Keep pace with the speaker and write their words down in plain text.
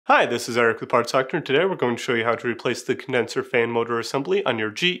Hi, this is Eric with Parts Doctor, and today we're going to show you how to replace the condenser fan motor assembly on your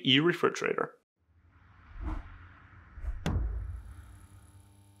GE refrigerator.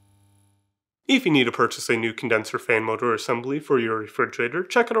 If you need to purchase a new condenser fan motor assembly for your refrigerator,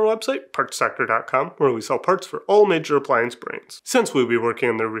 check out our website, partsdoctor.com, where we sell parts for all major appliance brands. Since we'll be working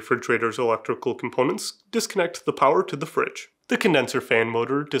on the refrigerator's electrical components, disconnect the power to the fridge. The condenser fan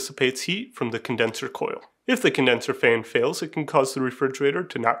motor dissipates heat from the condenser coil. If the condenser fan fails, it can cause the refrigerator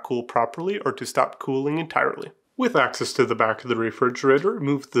to not cool properly or to stop cooling entirely. With access to the back of the refrigerator,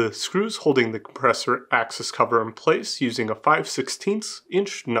 remove the screws holding the compressor access cover in place using a 5/16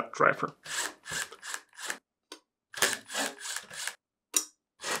 inch nut driver.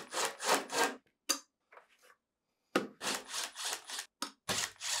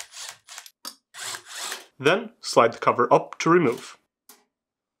 Then, slide the cover up to remove.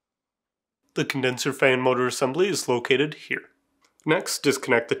 The condenser fan motor assembly is located here. Next,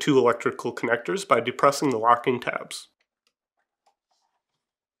 disconnect the two electrical connectors by depressing the locking tabs.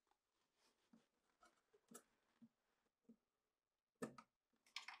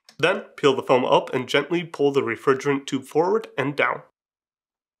 Then, peel the foam up and gently pull the refrigerant tube forward and down.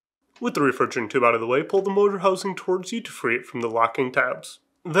 With the refrigerant tube out of the way, pull the motor housing towards you to free it from the locking tabs.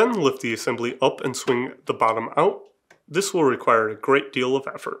 Then lift the assembly up and swing the bottom out. This will require a great deal of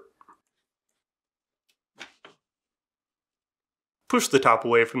effort. Push the top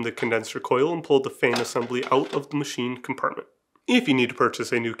away from the condenser coil and pull the fan assembly out of the machine compartment. If you need to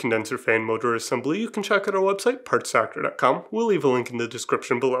purchase a new condenser fan motor assembly, you can check out our website, partsdoctor.com. We'll leave a link in the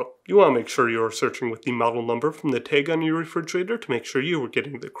description below. You want to make sure you are searching with the model number from the tag on your refrigerator to make sure you are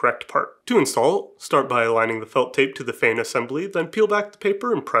getting the correct part. To install, start by aligning the felt tape to the fan assembly, then peel back the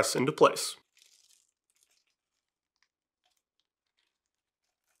paper and press into place.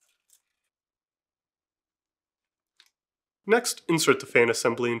 Next, insert the fan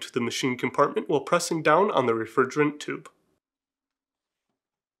assembly into the machine compartment while pressing down on the refrigerant tube.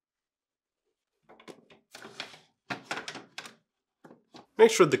 Make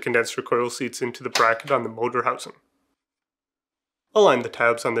sure the condenser coil seats into the bracket on the motor housing. Align the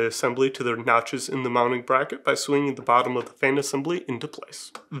tabs on the assembly to the notches in the mounting bracket by swinging the bottom of the fan assembly into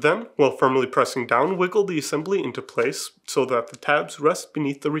place. Then, while firmly pressing down, wiggle the assembly into place so that the tabs rest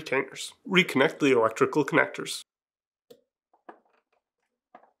beneath the retainers. Reconnect the electrical connectors.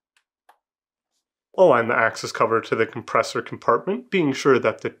 Align the access cover to the compressor compartment, being sure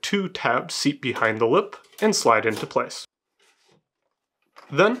that the two tabs seat behind the lip and slide into place.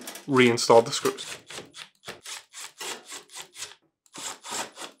 Then, reinstall the screws.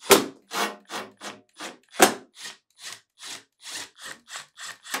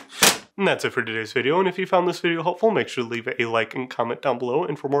 And that's it for today's video, and if you found this video helpful, make sure to leave a like and comment down below,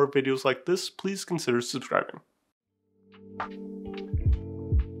 and for more videos like this, please consider subscribing.